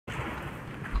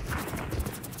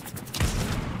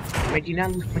Wait, do you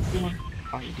not lose points anymore?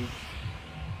 Oh, you do.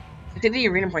 I think the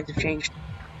arena points have changed.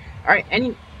 Alright,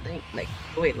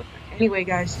 look. Anyway,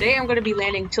 guys, today I'm gonna be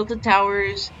landing Tilted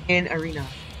Towers in Arena.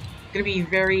 It's gonna be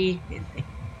very insane.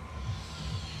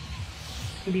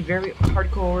 It's gonna be very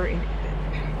hardcore and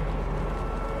epic.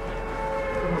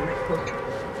 Come on, right closer.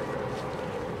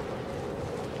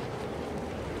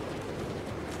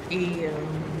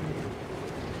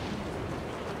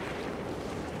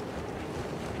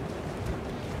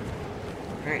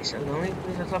 Alright, so the only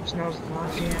place that's up snow is the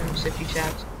log jam, safety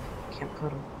shafts, Camp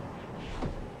Cuddle.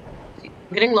 See,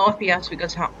 I'm getting low FPS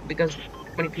because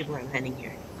many people are landing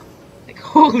here. Like,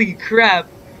 holy crap!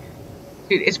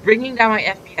 Dude, it's bringing down my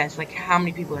FPS, like how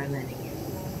many people are landing here.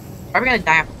 Probably gonna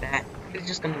die off the bat. It's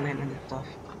just gonna land on this stuff.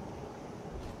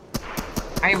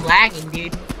 I am lagging,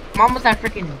 dude. I'm almost at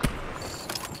freaking...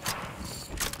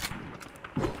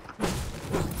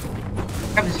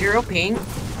 I have 0 ping.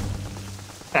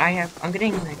 But I'm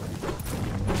getting like...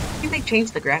 I think they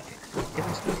changed the graphics.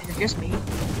 Is it just me?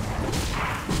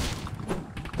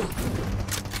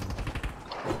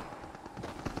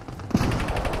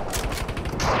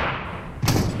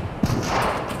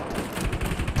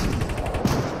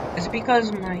 Is it because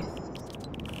of my...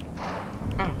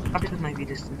 Oh, probably because of my view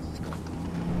distance.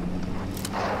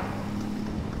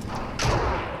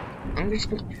 I'm just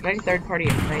gonna... Should I do third party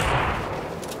at play?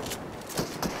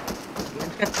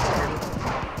 Let's get party.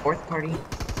 Fourth party. Like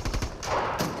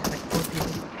 4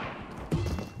 people.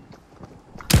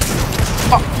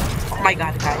 Oh my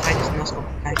god, guys, I just no-scoped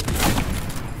the guy.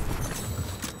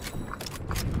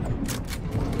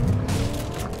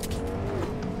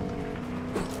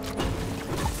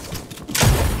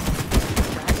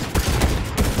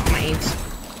 Oh, my aims.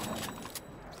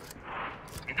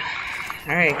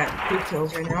 Alright, got 2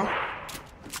 kills right now.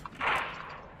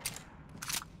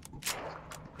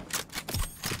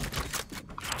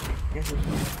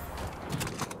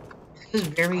 This is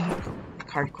very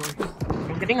hardcore.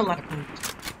 I'm getting a lot of points.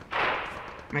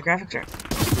 My graphics are...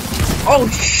 Oh,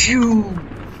 shoot!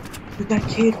 With that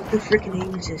kid with the freaking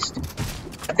aim assist.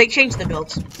 They changed the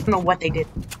builds. I don't know what they did.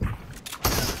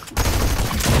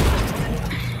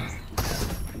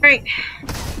 Great.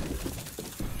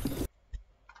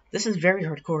 This is very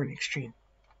hardcore and extreme.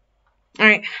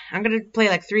 Alright, I'm gonna play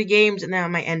like 3 games and then I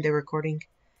might end the recording.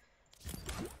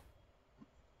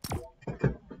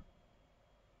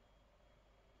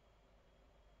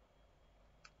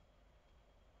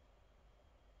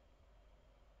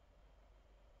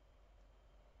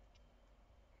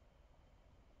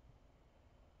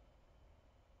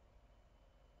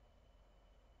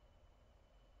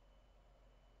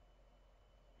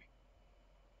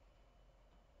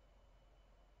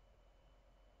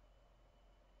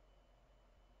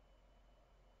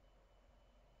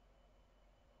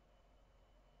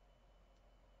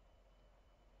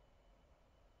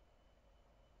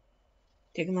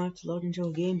 Taking a lot to load into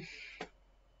a game.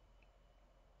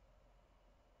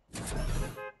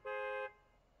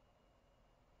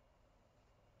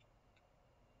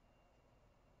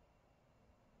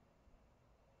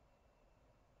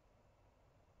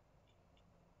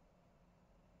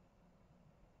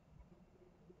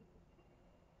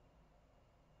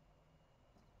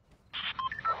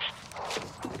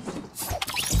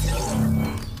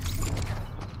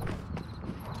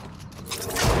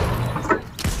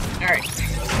 Alright.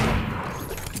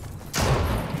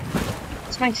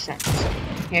 What's my sense?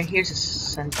 Yeah, here's a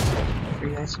sense for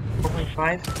you guys.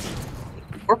 4.5.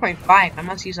 4.5. I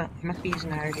must be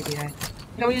using a higher DPI.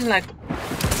 No, I'm using like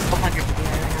 100 DPI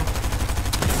right now.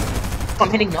 Oh,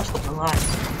 I'm hitting no-scopes a lot.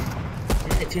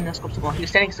 I hit 2 no-scopes a lot. He was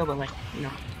standing still, but like, you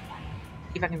know.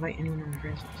 See if I can invite anyone on the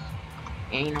first.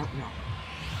 Yeah, you know, no.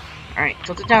 Alright,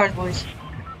 Tilted Towers, boys.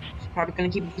 Probably gonna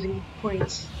keep losing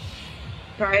points.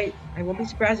 Alright, I won't be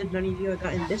surprised if none of you have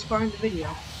gotten this far in the video.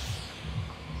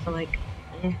 So, like,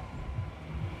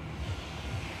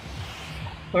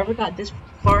 whoever got this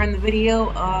far in the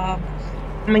video,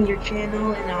 come on your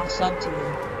channel and I'll sub to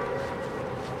you.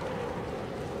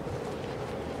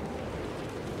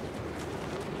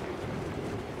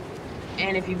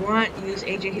 And if you want, use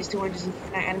AJ His 200s in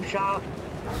Fortnite item shop.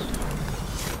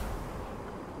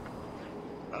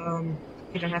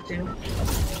 You don't have to.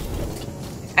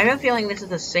 I have a feeling this is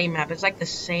the same map. It's like the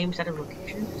same set of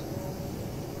locations.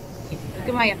 Look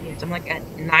at my FPS. I'm like at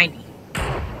 90.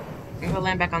 I'm gonna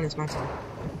land back on this mountain.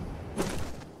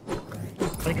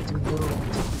 But I get some little.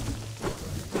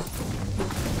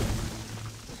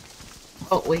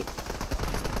 Oh wait.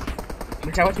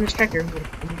 Which I was Mr. Striker. I'm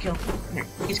gonna kill. Here,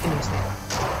 he's gonna miss that.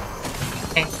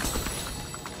 Okay.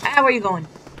 Ah, where are you going?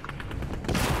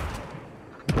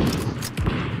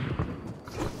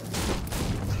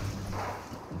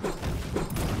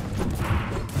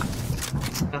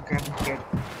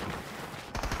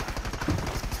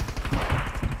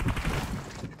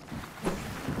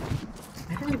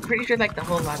 pretty sure like the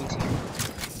whole lobby's here.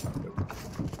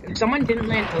 If someone didn't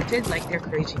land tilted, like they're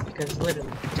crazy because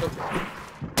literally tilted.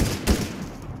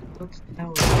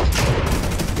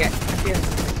 Yeah,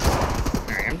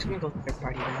 alright, I'm just gonna go third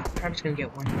party now. I'm just gonna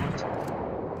get one out.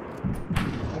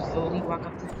 I'll slowly walk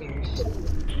up the stairs.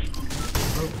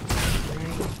 Oh,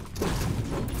 right.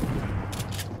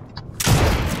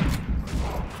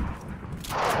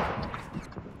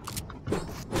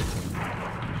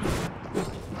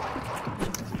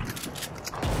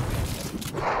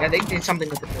 Yeah, they did something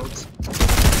with the builds.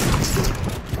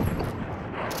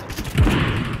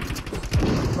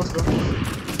 Let's go.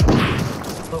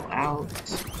 Go out.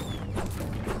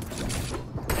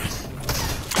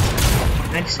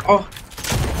 Nice. Oh,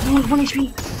 1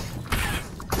 HP.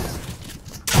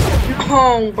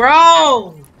 No,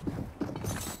 bro.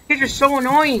 This kid is so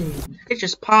annoying. It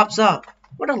just pops up.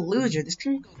 What a loser. This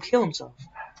kid can kill himself.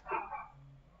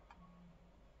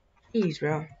 Jeez,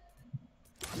 bro.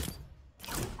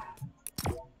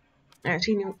 Alright,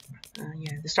 see new.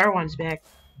 Yeah, the Star One's back.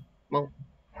 Well,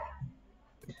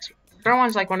 Star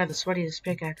One's like one of the sweatiest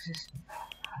pickaxes.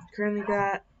 Currently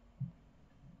got.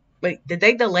 Wait, did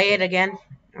they delay it again?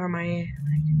 Or am I?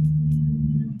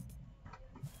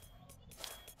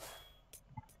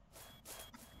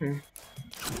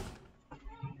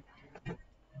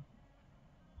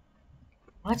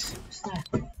 What's that?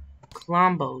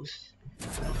 Clombos.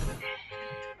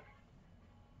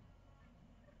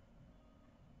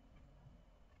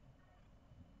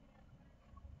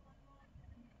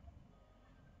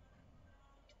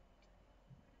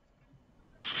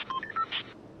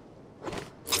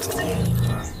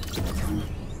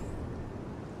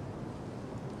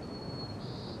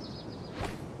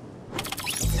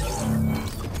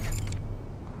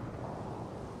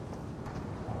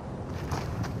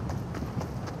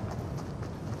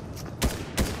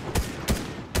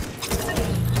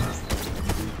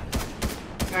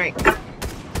 Alright.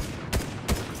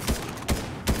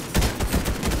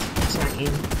 It's not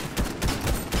in.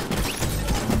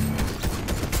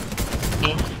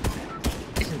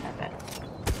 Isn't that bad.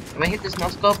 If I hit this no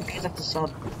scope, because of the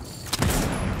sub.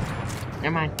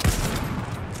 Never mind.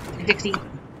 Dixie.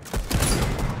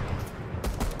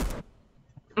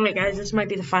 Alright guys, this might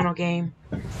be the final game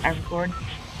I record.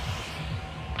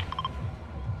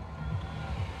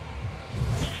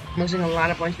 I'm losing a lot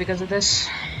of points because of this.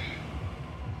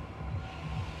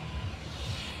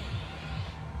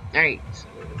 Alright, so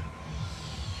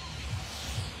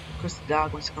of course the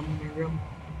dog wants to come in my room.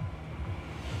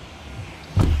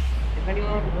 If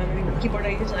anyone was wondering what keyboard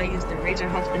I use the Razer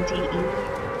Huntsman TE.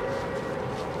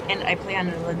 And I play on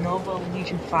a Lenovo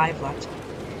Legion 5 laptop.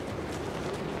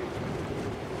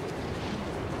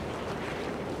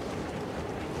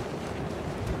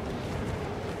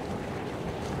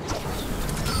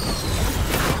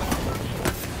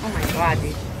 Oh my god,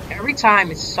 dude. Every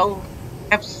time it's so...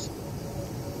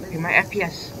 my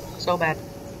FPS so bad.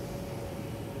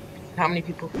 How many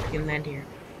people can land here?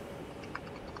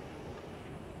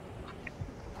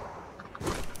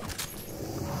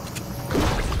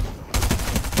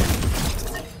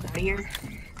 Out of here.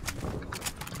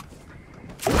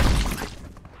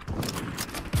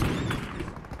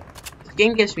 This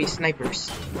game gives me snipers.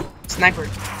 Sniper.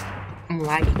 I'm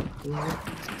lagging.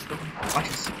 Watch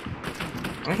this.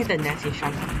 I'm gonna hit that nasty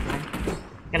shotgun.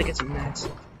 Gotta get some mats.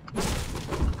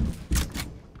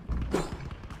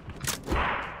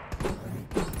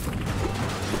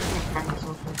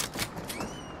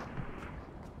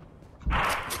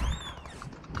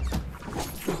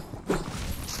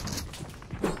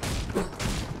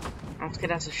 Let's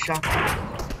get us a shotgun.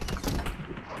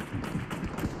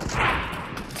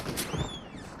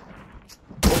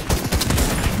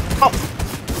 Oh!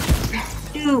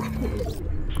 Dude!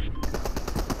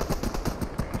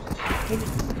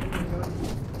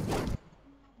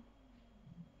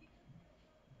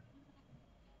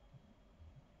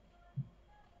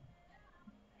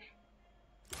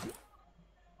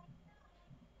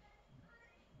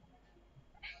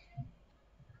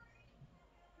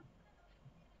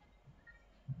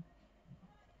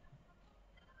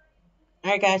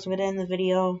 Alright guys, we're gonna end the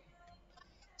video.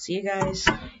 See you guys.